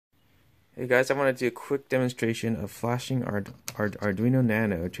Hey guys, I want to do a quick demonstration of flashing our Arduino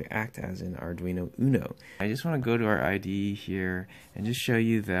Nano to act as an Arduino Uno. I just want to go to our IDE here and just show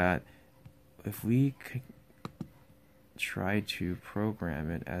you that if we could try to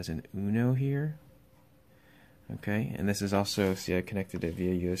program it as an Uno here, okay, and this is also, see, I connected it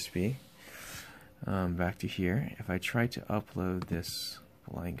via USB back to here. If I try to upload this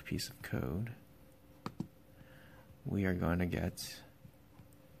blank piece of code, we are going to get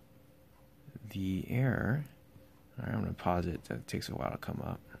the error. Alright, I'm going to pause it. That takes a while to come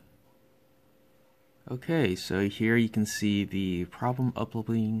up. Okay, so here you can see the problem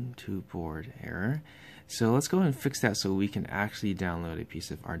uploading to board error. So let's go ahead and fix that so we can actually download a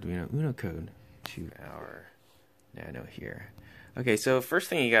piece of Arduino Uno code to our Nano here. Okay, so first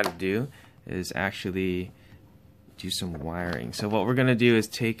thing you got to do is actually do some wiring. So what we're going to do is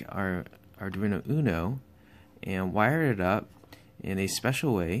take our Arduino Uno and wire it up in a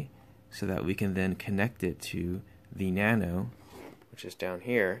special way so that we can then connect it to the Nano, which is down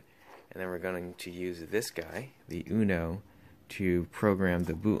here, and then we're going to use this guy, the Uno, to program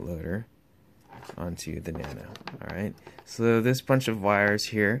the bootloader onto the Nano. Alright, so this bunch of wires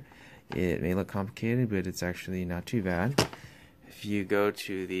here, it may look complicated, but it's actually not too bad. If you go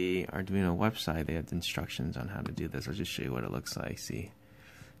to the Arduino website, they have the instructions on how to do this. I'll just show you what it looks like. See,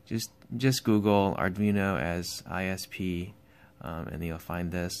 just Google Arduino as ISP, and you'll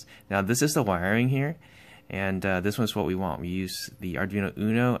find this. Now this is the wiring here, and this one's what we want. We use the Arduino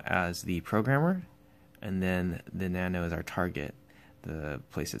Uno as the programmer, and then the Nano is our target, the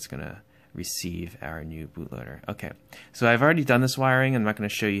place that's going to receive our new bootloader. Okay, so I've already done this wiring. I'm not going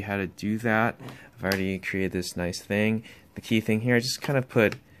to show you how to do that. I've already created this nice thing. The key thing here,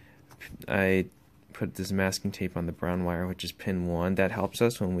 I put this masking tape on the brown wire, which is pin 1. That helps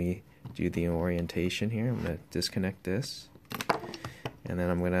us when we do the orientation here. I'm going to disconnect this, and then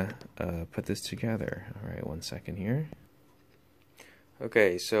I'm going to put this together. Alright, 1 second here.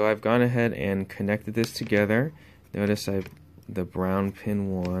 Okay, so I've gone ahead and connected this together. Notice the brown pin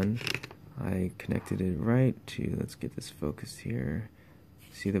 1, I connected it right to, let's get this focused here.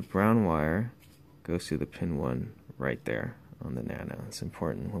 See, the brown wire goes to the pin 1 right there on the Nano. It's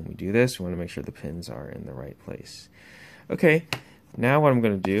important when we do this. We want to make sure the pins are in the right place. Okay, now what I'm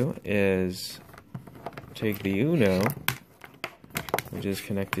going to do is take the Uno, which is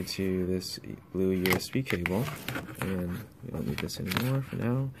connected to this blue USB cable, and we don't need this anymore for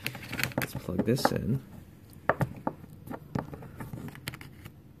now. Let's plug this in.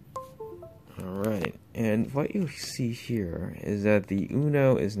 Alright, and what you see here is that the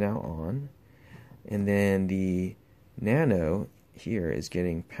Uno is now on, and then the Nano here is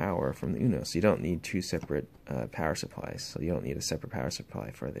getting power from the Uno, so you don't need two separate power supplies. So you don't need a separate power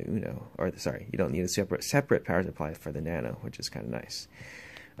supply for the Uno, or sorry, you don't need a separate power supply for the Nano, which is kind of nice.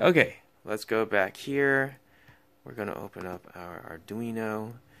 Okay, let's go back here. We're going to open up our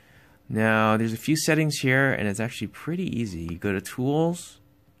Arduino. Now, there's a few settings here, and it's actually pretty easy. You go to Tools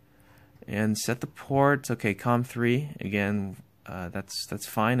and set the ports. Okay, COM3 again. That's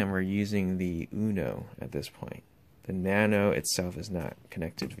fine, and we're using the Uno at this point. The Nano itself is not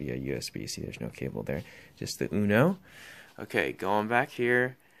connected via USB. See, there's no cable there, just the Uno. Okay, going back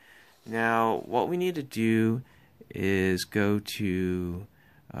here. Now, what we need to do is go to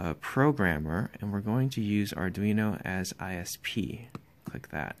Programmer, and we're going to use Arduino as ISP. Click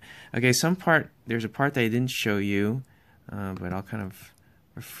that. Okay, there's a part that I didn't show you, but I'll kind of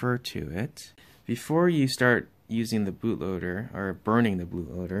refer to it. Before you start using the bootloader, or burning the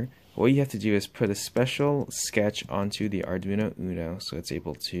bootloader, what you have to do is put a special sketch onto the Arduino Uno so it's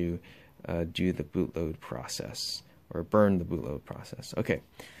able to do the bootload process, or burn the bootload process. Okay,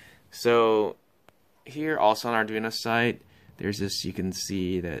 so here also on Arduino site, there's this, you can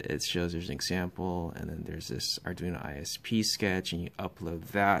see that it shows there's an example, and then there's this Arduino ISP sketch, and you upload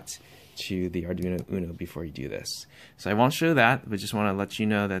that to the Arduino Uno before you do this. So I won't show that, but just want to let you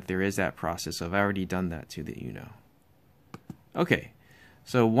know that there is that process. So I've already done that to the Uno. Okay,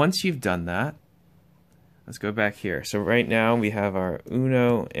 so once you've done that, let's go back here. So right now we have our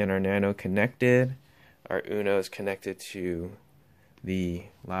Uno and our Nano connected. Our Uno is connected to the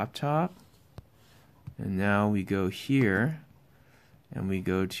laptop. And now we go here, and we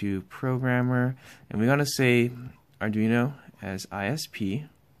go to Programmer, and we're going to say Arduino as ISP.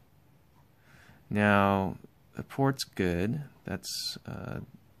 Now, the port's good. That's the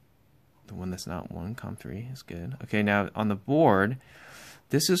one that's not 1, COM3 is good. Okay, now on the board,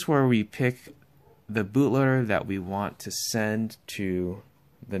 this is where we pick the bootloader that we want to send to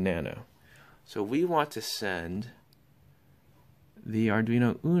the Nano. So we want to send the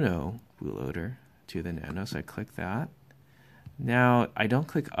Arduino Uno bootloader to the Nano, so I click that. Now, I don't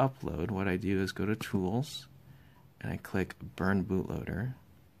click upload. What I do is go to tools and I click burn bootloader.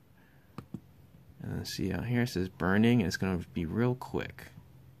 And then see out here it says burning, and it's going to be real quick.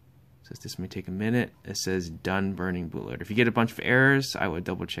 It says this may take a minute. It says done burning bootloader. If you get a bunch of errors, I would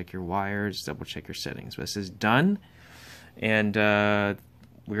double check your wires, double check your settings. But it says done, and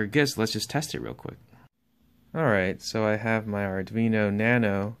we're good. So let's just test it real quick. Alright, so I have my Arduino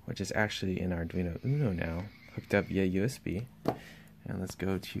Nano, which is actually an Arduino Uno now, hooked up via USB. And let's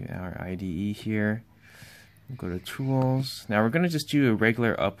go to our IDE here. Go to tools. Now we're going to just do a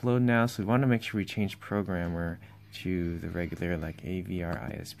regular upload now, so we want to make sure we change programmer to the regular like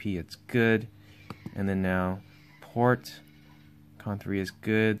AVR-ISP. It's good. And then now port Con3 is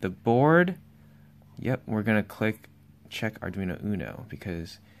good. The board, yep, we're going to click check Arduino Uno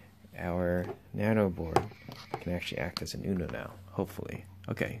because our Nano board can actually act as an Uno now, hopefully.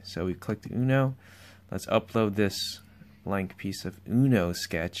 Okay, so we clicked the Uno. Let's upload this blank piece of Uno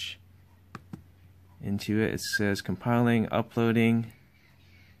sketch into it. It says compiling, uploading,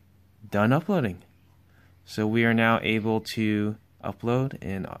 done uploading. So we are now able to upload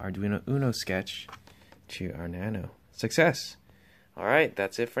an Arduino Uno sketch to our Nano. Success! Alright,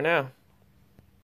 that's it for now.